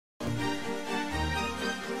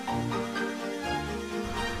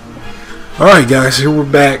Alright guys, here we're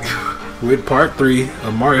back with part 3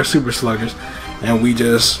 of Mario Super Sluggers, and we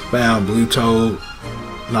just found Blue Toad,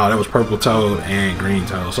 no, that was Purple Toad and Green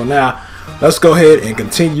Toad. So now, let's go ahead and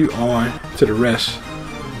continue on to the rest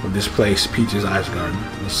of this place, Peach's Ice Garden.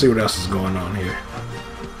 Let's see what else is going on here.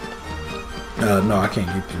 No, I can't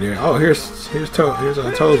get through there. Oh, here's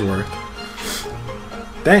Toadsworth.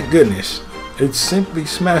 Thank goodness. It's simply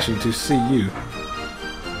smashing to see you.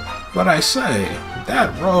 But I say,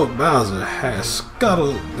 that rogue Bowser has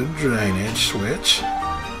scuttled the drainage switch.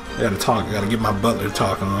 I gotta get my butler to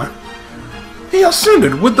talk on. He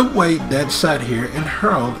ascended with the weight that sat here and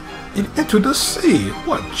hurled it into the sea.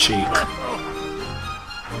 What cheek!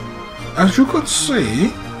 As you could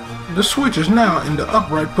see, the switch is now in the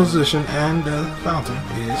upright position and the fountain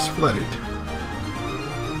is flooded.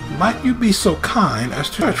 Might you be so kind as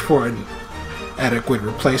to search for an adequate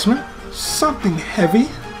replacement? Something heavy?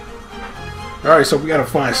 Alright, so we gotta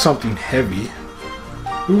find something heavy.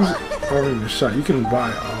 Who's already in the shop? You can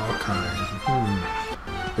buy all kinds.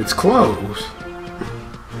 It's closed.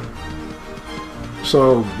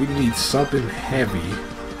 So we need something heavy.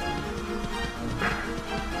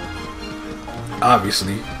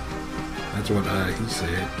 Obviously. That's what he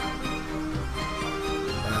said.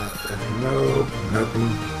 No,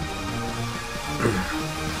 nothing.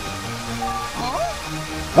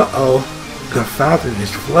 Uh-oh. The fountain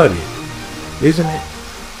is flooded. Isn't it?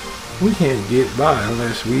 We can't get by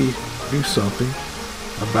unless we do something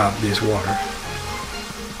about this water.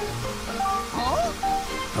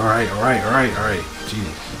 Alright.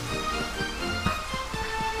 Jeez.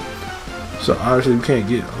 So obviously we can't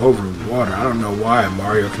get over water. I don't know why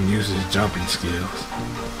Mario can use his jumping skills.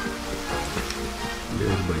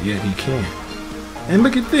 Yeah, but yet he can. And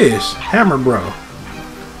look at this. Hammer Bro.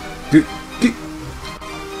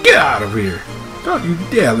 Get out of here. Don't you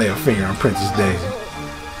dare lay a finger on Princess Daisy.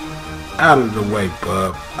 Out of the way,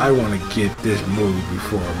 bub. I want to get this move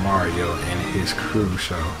before Mario and his crew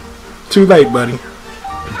show. Too late, buddy.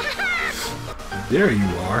 There you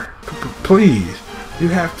are. Please, you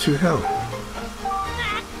have to help.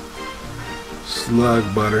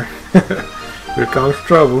 Slug butter. Here comes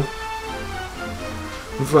trouble.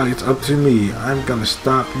 Looks like it's up to me. I'm gonna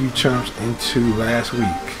stomp you chumps into last week.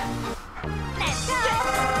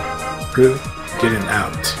 Really? Getting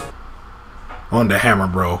out on the Hammer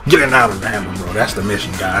Bro. Getting out of the Hammer Bro. That's the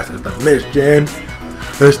mission, guys. That's the mission.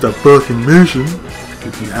 That's the fucking mission.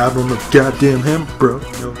 Getting out on the goddamn Hammer Bro.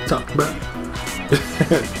 You know what I'm talking about?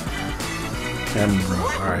 Hammer Bro.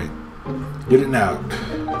 Alright. Getting out.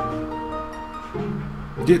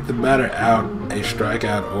 Get the batter out, a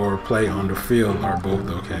strikeout, or play on the field are both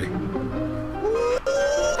okay.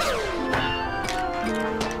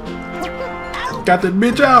 Got that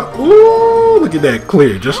bitch out. Ooh, look at that.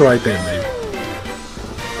 Clear. Just like that, baby.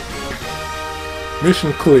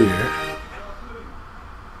 Mission clear.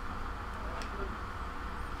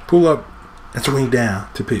 Pull up and swing down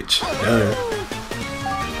to pitch.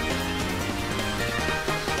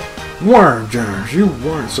 Worm germs, you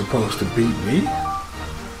weren't supposed to beat me.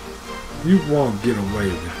 You won't get away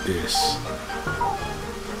with this.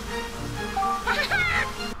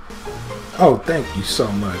 Oh, thank you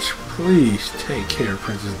so much. Please take care,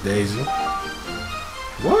 Princess Daisy.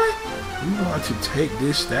 What? You want to take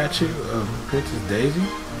this statue of Princess Daisy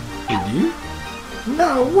with you?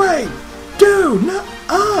 No way! Dude,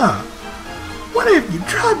 nuh-uh! What if you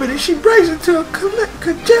drop it and she breaks into a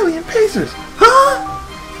cajillion pieces? Huh?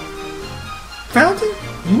 Fountain?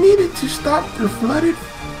 You needed to stop the flooding?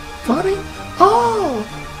 Oh!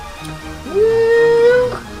 Well,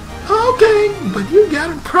 okay, but you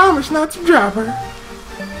gotta promise not to drop her.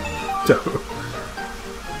 So,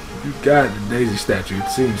 you got the Daisy statue. It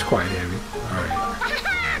seems quite heavy. Alright.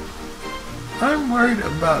 I'm worried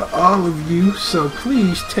about all of you, so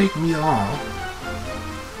please take me along.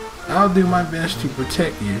 I'll do my best to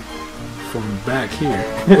protect you from back here.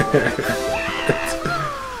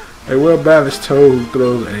 A well-balanced Toad who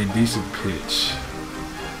throws a decent pitch.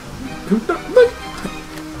 Look.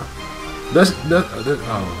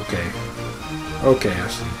 Oh, okay. Okay, I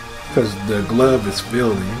see. Because the glove is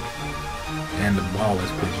fielding and the ball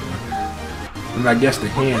is pitching. Okay. And I guess the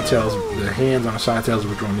hands on the side tells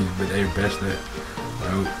which one they're best at.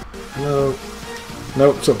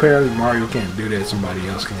 Nope. So apparently Mario can't do that. Somebody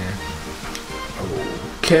else can.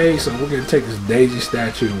 Okay, so we're gonna take this Daisy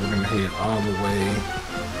statue and we're gonna head all the way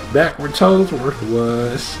back where Toadsworth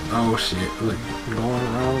was. Oh shit, look, going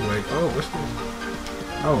the wrong way. Oh, what's this?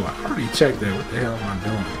 Oh, I already checked that. What the hell am I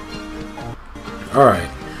doing? Alright,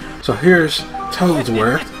 so here's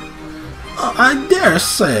Toadsworth. I dare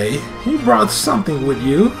say he brought something with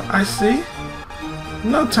you, I see.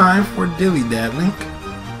 No time for dilly-daddling.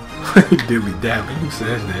 Dilly-daddling, who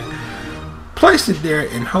says that? Place it there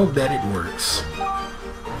and hope that it works.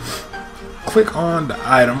 Click on the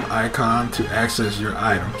item icon to access your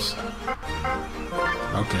items.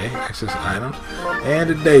 Okay, access items. And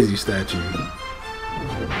the daisy statue.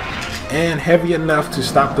 And heavy enough to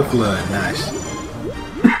stop the flood. Nice.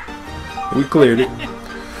 We cleared it.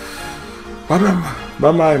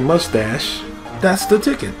 By my mustache, that's the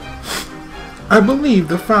ticket. I believe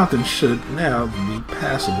the fountain should now be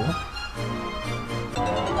passable.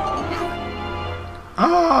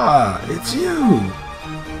 Ah, it's you.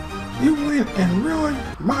 You went and ruined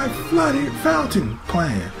my flooded fountain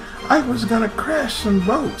plan. I was gonna crash some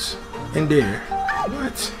boats in there.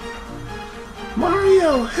 What?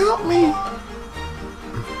 Mario, help me!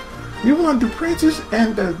 You want the princess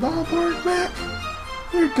and the ballpark back?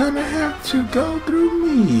 You're gonna have to go through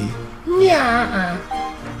me. Yeah.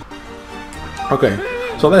 Okay,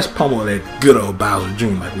 so let's pummel that good old Bowser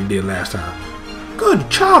Jr. like we did last time. Good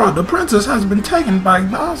child, the princess has been taken by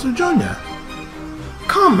Bowser Jr.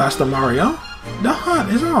 Come, Master Mario. The hunt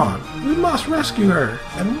is on. We must rescue her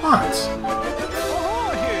at once.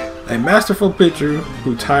 A masterful pitcher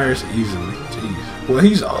who tires easily. Jeez. Well,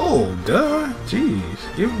 he's old, duh. Jeez.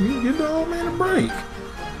 Give the old man a break.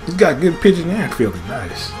 He's got good pitching and fielding.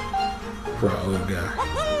 Nice. For an old guy.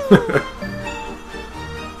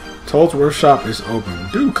 Toadsworth shop is open.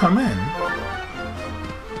 Do come in.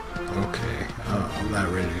 Okay. I'm not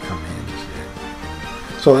ready to come in just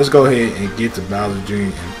yet. So let's go ahead and get to Bowser Jr.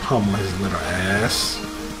 and pummel his little ass.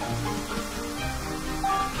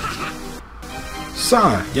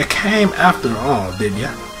 Son, you came after all, did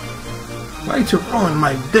ya? Way to ruin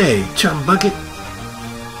my day, chum bucket.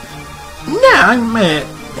 Now I'm mad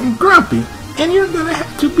and grumpy, and you're gonna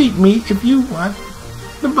have to beat me if you want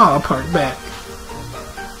the ballpark back.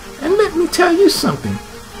 And let me tell you something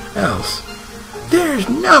else. There's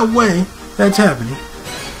no way that's happening.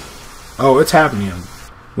 Oh, it's happening.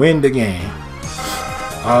 Win the game.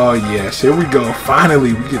 Oh yes, here we go.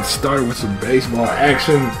 Finally, we get started with some baseball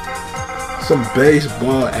action. Some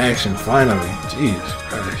baseball action, finally. Jesus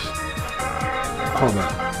Christ. Hold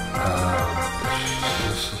on.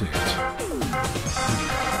 Shit.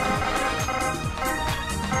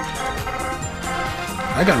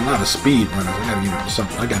 I got a lot of speed runners.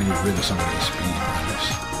 I gotta get rid of some of these speed runners.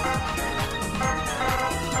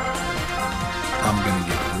 I'm gonna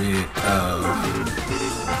get rid of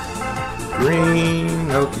green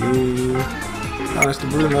Noki. Oh, it's the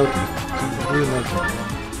blue Noki. Keep the blue Noki.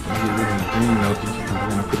 Get rid of the green Noki, and we're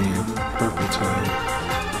gonna put in purple Toad.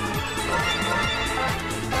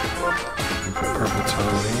 Put purple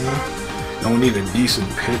Toad in. And we need a decent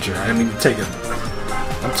pitcher. I need to take a.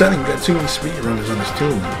 I'm telling you, we got too many speedrunners on this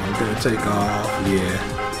team. I'm gonna take off. Yeah.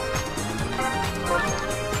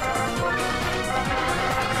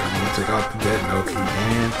 I'm gonna take off that Noki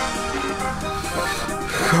and.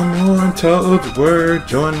 Come on, Toadsworth,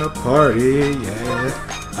 join the party. Yeah.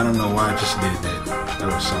 I don't know why I just did that. That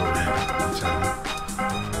was so random.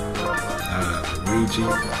 Luigi? No.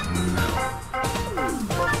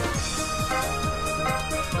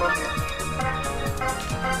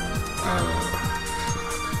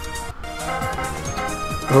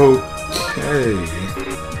 Okay.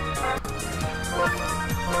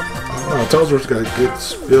 Oh, Toadsworth's got good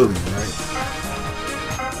fielding, right?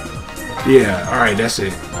 Yeah, alright, that's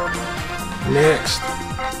it. Next.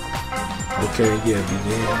 Okay, yeah,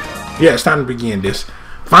 begin. Yeah, it's time to begin this.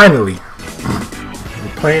 Finally,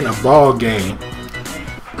 we're playing a ball game.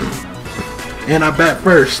 And I bat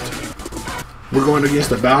first. We're going against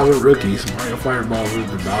the Bowser rookies. Mario Fireball with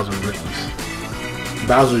the Bowser rookies.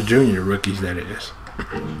 Bowser Jr. rookies, that is.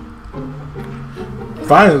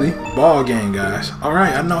 Finally, ball game, guys.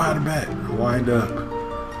 Alright, I know how to bat. Wind up.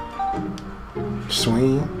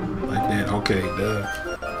 Swing. Like that. Okay, duh.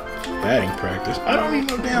 Batting practice. I don't need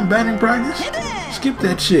no damn batting practice. Skip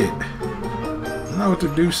that shit. You know what to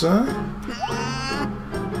do, son.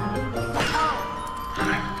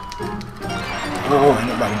 Oh, ain't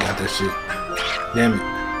nobody got that shit. Damn it.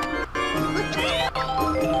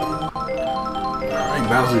 Alright,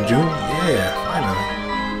 Bowser Jr. Yeah, finally.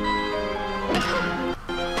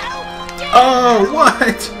 Oh,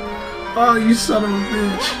 what? Oh, you son of a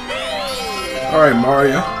bitch. Alright,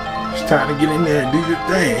 Mario. It's time to get in there and do your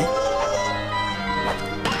thing.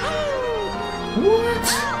 What?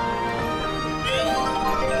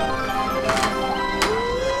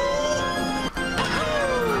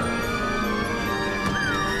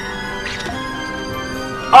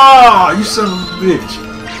 Oh, you son of a bitch.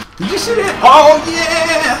 Did you see that? Oh,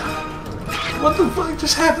 yeah. What the fuck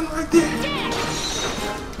just happened right there?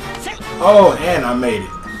 Oh, and I made it.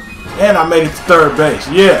 And I made it to third base.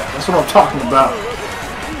 Yeah, that's what I'm talking about.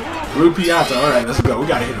 Blue Piazza. Alright, let's go. We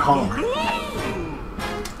gotta hit a homer.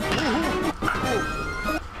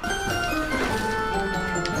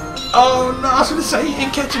 Oh no, I was gonna say he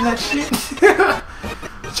ain't catching that shit.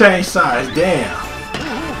 Change size, damn.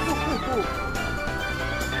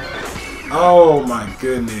 Oh my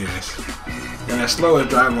goodness. And that slowest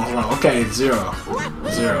drive was wrong. Okay, it's 0.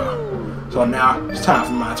 0. So now it's time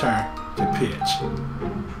for my turn to pitch.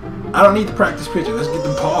 I don't need to practice pitching. Let's get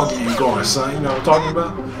the ball game going, son. You know what I'm talking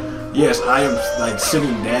about? Yes, I am like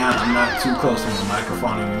sitting down. I'm not too close to the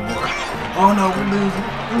microphone anymore. Oh no, we're losing.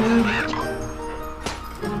 We're losing.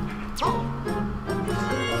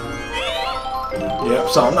 Yep,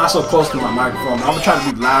 so I'm not so close to my microphone. I'm gonna try to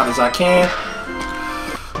be loud as I can.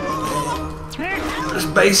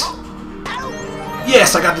 First base.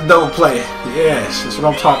 Yes, I got the double play. Yes, that's what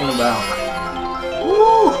I'm talking about.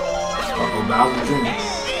 Woo! Uh-oh, Bowser Jr.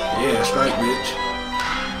 Yeah, strike, bitch.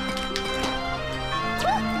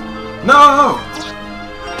 No!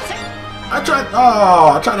 I tried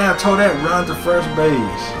to have Toadette run to first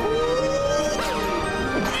base.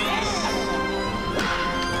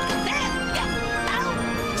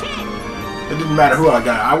 It didn't matter who I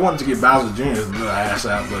got. I wanted to get Bowser Jr.'s little ass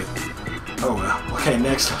out, but oh well. Okay,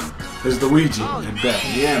 next is Luigi at bat.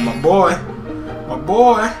 Yeah, my boy. My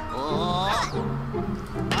boy.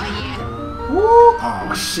 Woo!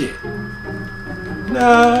 Oh shit.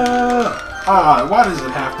 No! Ah, why does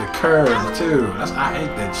it have to curve too? I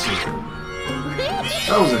hate that shit.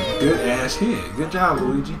 That was a good ass hit. Good job,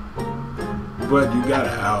 Luigi. But you got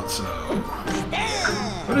it out, so.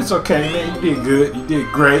 But it's okay, man. You did good. You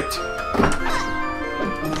did great.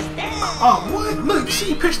 Oh, what? Look, see,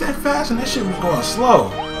 you pitched that fast and that shit was going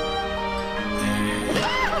slow. And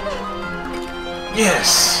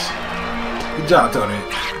yes. Good job,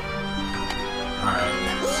 Toadette. Alright.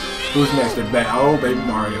 Who's next at bat? Oh, baby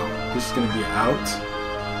Mario. This is gonna be out.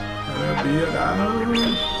 Gonna be an out.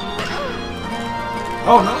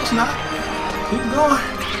 Oh no, it's not. Keep going.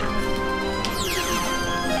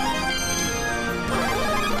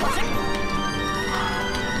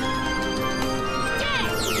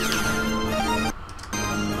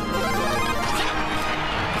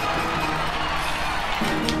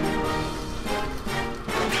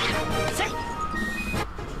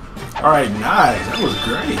 Alright, nice. That was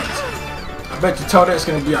great. I bet you Toadette's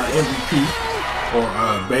gonna be our MVP or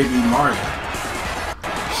Baby Mario.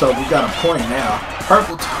 So we got a point now.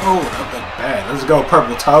 Purple Toad up at bat. Let's go,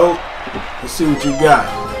 Purple Toad. Let's see what you got.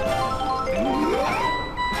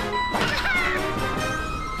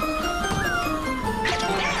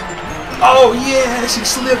 Oh yes, he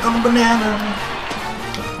slipped on the banana.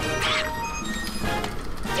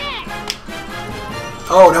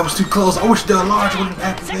 Oh, that was too close. I wish the enlarge would have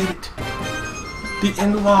activated. The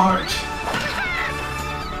enlarge.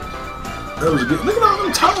 That was good. Look at all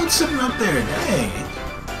them toads sitting up there. Dang.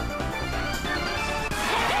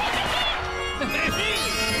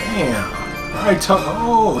 Damn. Alright,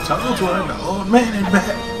 Toadsworth, the old man in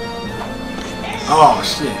back. Oh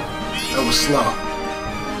shit. That was slow.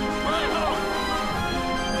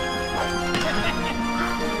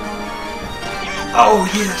 Oh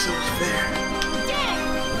yes, it was fair.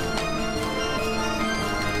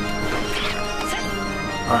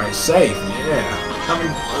 Alright, safe, yeah. How many?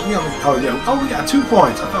 Oh yeah. Oh, we got 2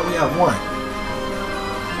 points. I thought we had 1.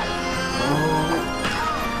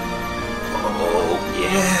 Oh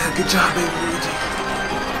yeah. Good job, baby Luigi.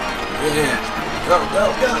 Yeah. Go, go,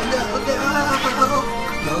 go, go, go.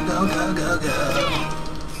 Go, go, go, go, go.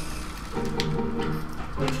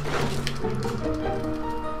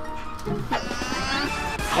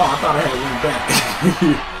 Oh, I thought I had to win back.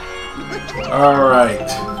 Alright.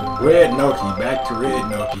 Red Noki, back to Red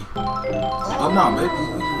Noki. Oh no, maybe we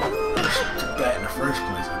took that in the first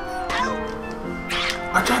place.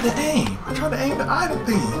 I tried to aim. I tried to aim the item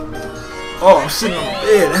thing. Oh, I'm sitting on the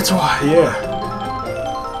bed, that's why, yeah.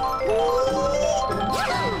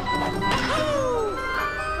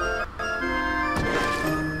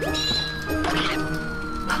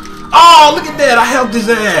 Oh, look at that, I helped his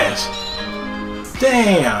ass.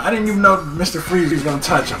 Damn, I didn't even know Mr. Freeze was gonna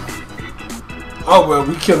touch him. Oh well,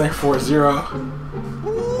 we killing 4-0.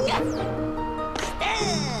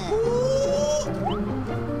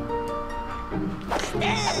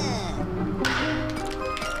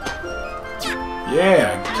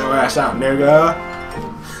 Yeah, get your ass out, nigga.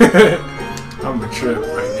 I'm a trip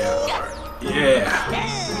right now. Yeah.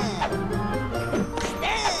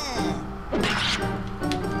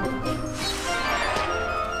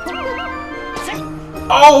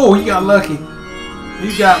 Oh, he got lucky.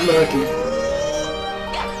 He got lucky.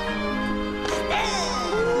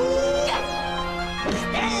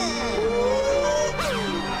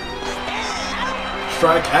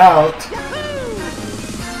 strike out.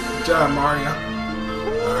 Good job, Mario.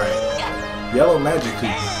 Alright. Yellow magic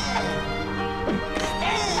cube.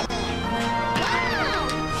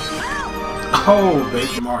 Oh,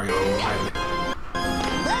 baby Mario.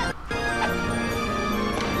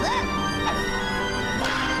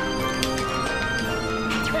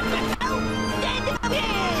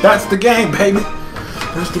 That's the game, baby.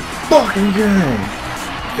 That's the fucking game.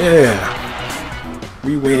 Yeah.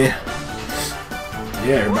 We win.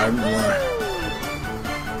 Yeah, everybody won.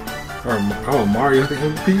 Oh, Mario's the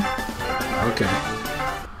MVP? Okay.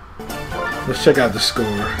 Let's check out the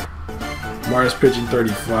score. Mario's pitching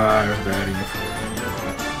 35, batting 40.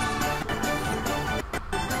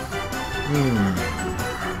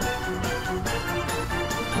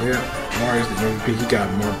 Yeah, Mario's the MVP. He got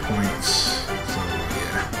more points. So,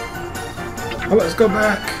 yeah. Oh, let's go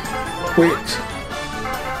back. Quit.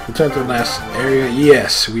 Return to the last area.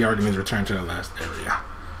 Yes, we already means return to the last area.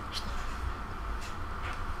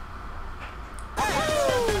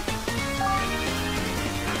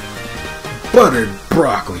 Buttered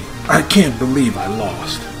broccoli. I can't believe I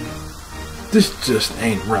lost. This just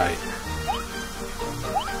ain't right.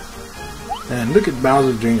 And look at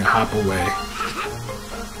Bowser Jr. hop away.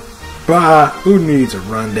 Bah, who needs a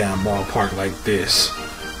rundown ballpark like this?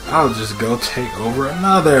 I'll just go take over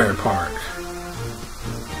another park.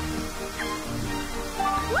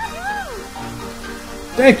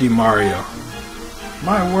 Thank you, Mario.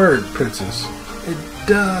 My word, Princess. It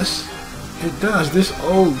does. This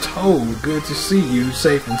old Toad, good to see you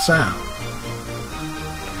safe and sound.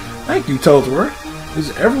 Thank you, Toadsworth.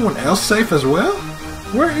 Is everyone else safe as well?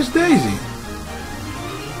 Where is Daisy?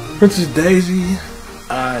 Princess Daisy,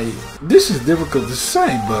 this is difficult to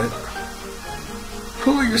say, but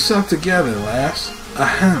pull yourself together, lass.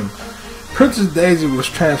 Ahem. Princess Daisy was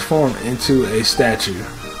transformed into a statue.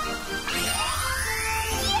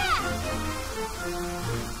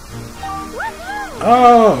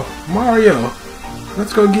 Oh, Mario,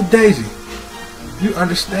 let's go get Daisy. You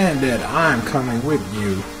understand that I'm coming with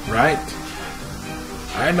you, right?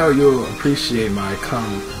 I know you'll appreciate my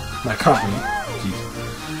company. Jeez.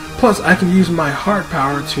 Plus, I can use my heart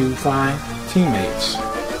power to find teammates.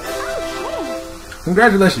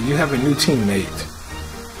 Congratulations, you have a new teammate.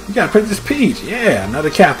 You got Princess Peach. Yeah,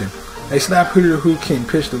 another captain. A snap hitter who can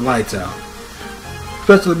pitch the lights out.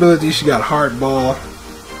 Special ability, she got hard ball,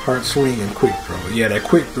 hard swing, and quick throw. Yeah, that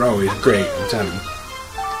quick throw is great, I'm telling you.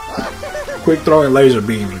 Quick throw and laser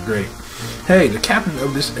beams are great. Hey, the captain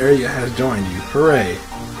of this area has joined you. Hooray.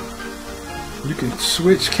 You can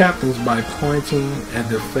switch captains by pointing at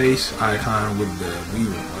the face icon with the Wii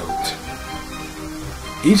remote.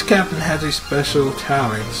 Each captain has a special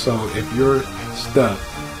talent, so if you're stuck,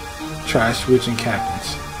 try switching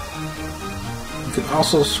captains. You can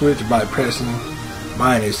also switch by pressing.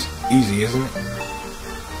 Mine is easy, isn't it?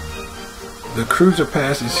 The cruiser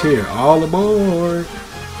pass is here. All aboard!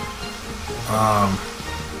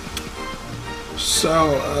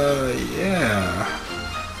 Yeah.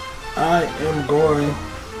 I am going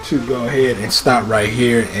to go ahead and stop right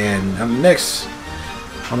here, and on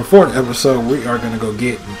the fourth episode, we are going to go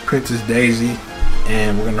get Princess Daisy,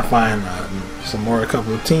 and we're going to find a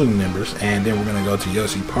couple of team members, and then we're going to go to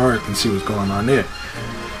Yoshi Park and see what's going on there.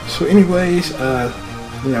 So anyways,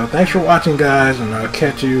 thanks for watching, guys, and I'll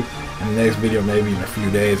catch you in the next video, maybe in a few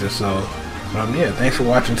days or so. Yeah, thanks for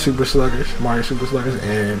watching Super Sluggers, Mario Super Sluggers,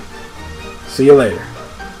 and see you later.